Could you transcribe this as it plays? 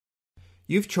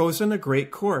You've chosen a great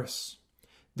course.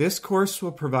 This course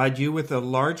will provide you with a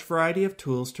large variety of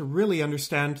tools to really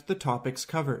understand the topics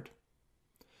covered.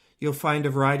 You'll find a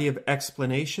variety of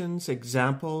explanations,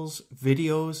 examples,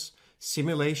 videos,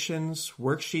 simulations,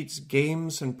 worksheets,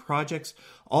 games, and projects,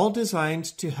 all designed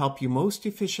to help you most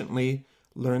efficiently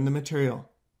learn the material.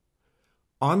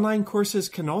 Online courses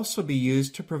can also be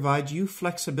used to provide you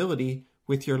flexibility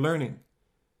with your learning.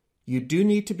 You do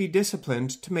need to be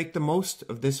disciplined to make the most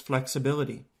of this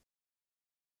flexibility.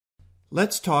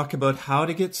 Let's talk about how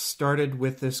to get started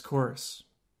with this course.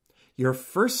 Your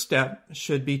first step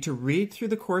should be to read through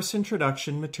the course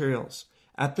introduction materials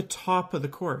at the top of the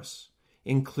course,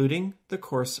 including the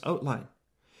course outline.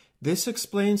 This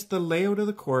explains the layout of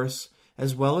the course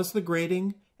as well as the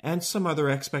grading and some other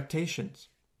expectations.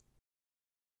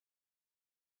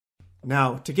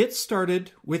 Now, to get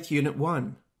started with Unit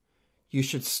 1, you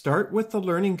should start with the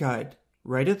learning guide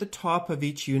right at the top of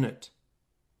each unit.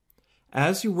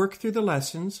 As you work through the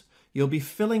lessons, you'll be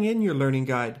filling in your learning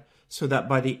guide so that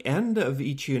by the end of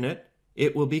each unit,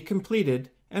 it will be completed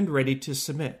and ready to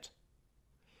submit.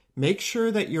 Make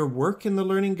sure that your work in the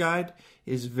learning guide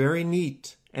is very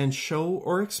neat and show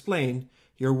or explain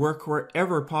your work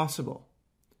wherever possible.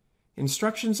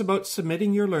 Instructions about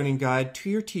submitting your learning guide to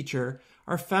your teacher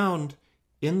are found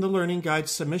in the learning guide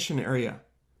submission area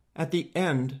at the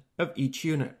end of each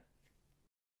unit.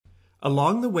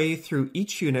 Along the way through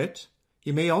each unit,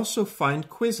 you may also find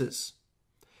quizzes.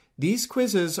 These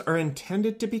quizzes are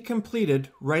intended to be completed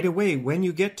right away when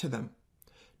you get to them.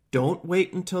 Don't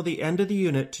wait until the end of the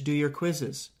unit to do your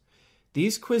quizzes.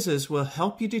 These quizzes will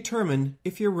help you determine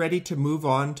if you're ready to move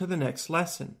on to the next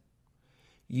lesson.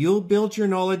 You'll build your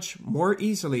knowledge more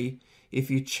easily if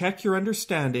you check your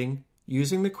understanding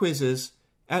using the quizzes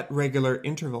at regular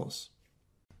intervals.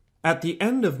 At the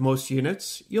end of most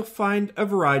units, you'll find a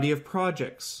variety of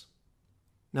projects.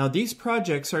 Now, these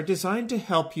projects are designed to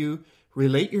help you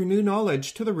relate your new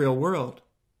knowledge to the real world.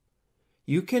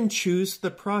 You can choose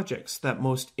the projects that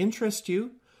most interest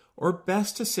you or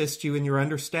best assist you in your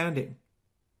understanding.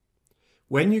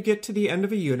 When you get to the end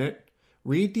of a unit,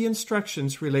 read the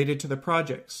instructions related to the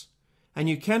projects, and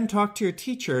you can talk to your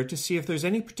teacher to see if there's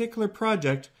any particular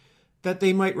project that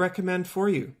they might recommend for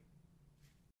you.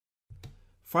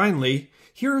 Finally,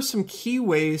 here are some key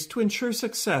ways to ensure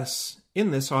success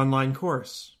in this online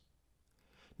course.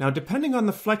 Now, depending on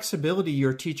the flexibility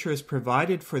your teacher has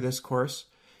provided for this course,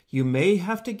 you may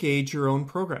have to gauge your own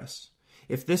progress.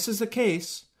 If this is the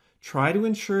case, try to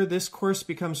ensure this course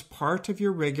becomes part of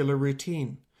your regular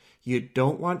routine. You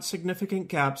don't want significant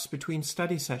gaps between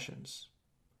study sessions.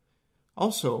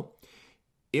 Also,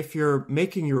 if you're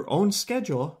making your own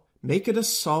schedule, make it a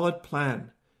solid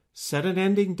plan. Set an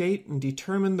ending date and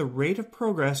determine the rate of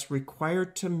progress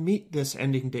required to meet this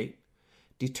ending date.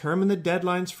 Determine the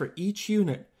deadlines for each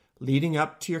unit leading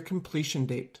up to your completion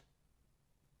date.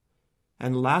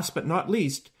 And last but not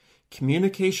least,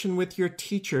 communication with your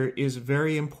teacher is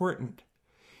very important.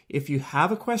 If you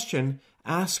have a question,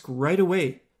 ask right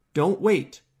away. Don't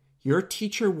wait. Your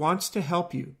teacher wants to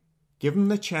help you. Give them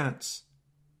the chance.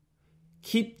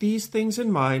 Keep these things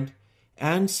in mind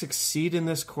and succeed in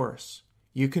this course.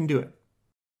 You can do it.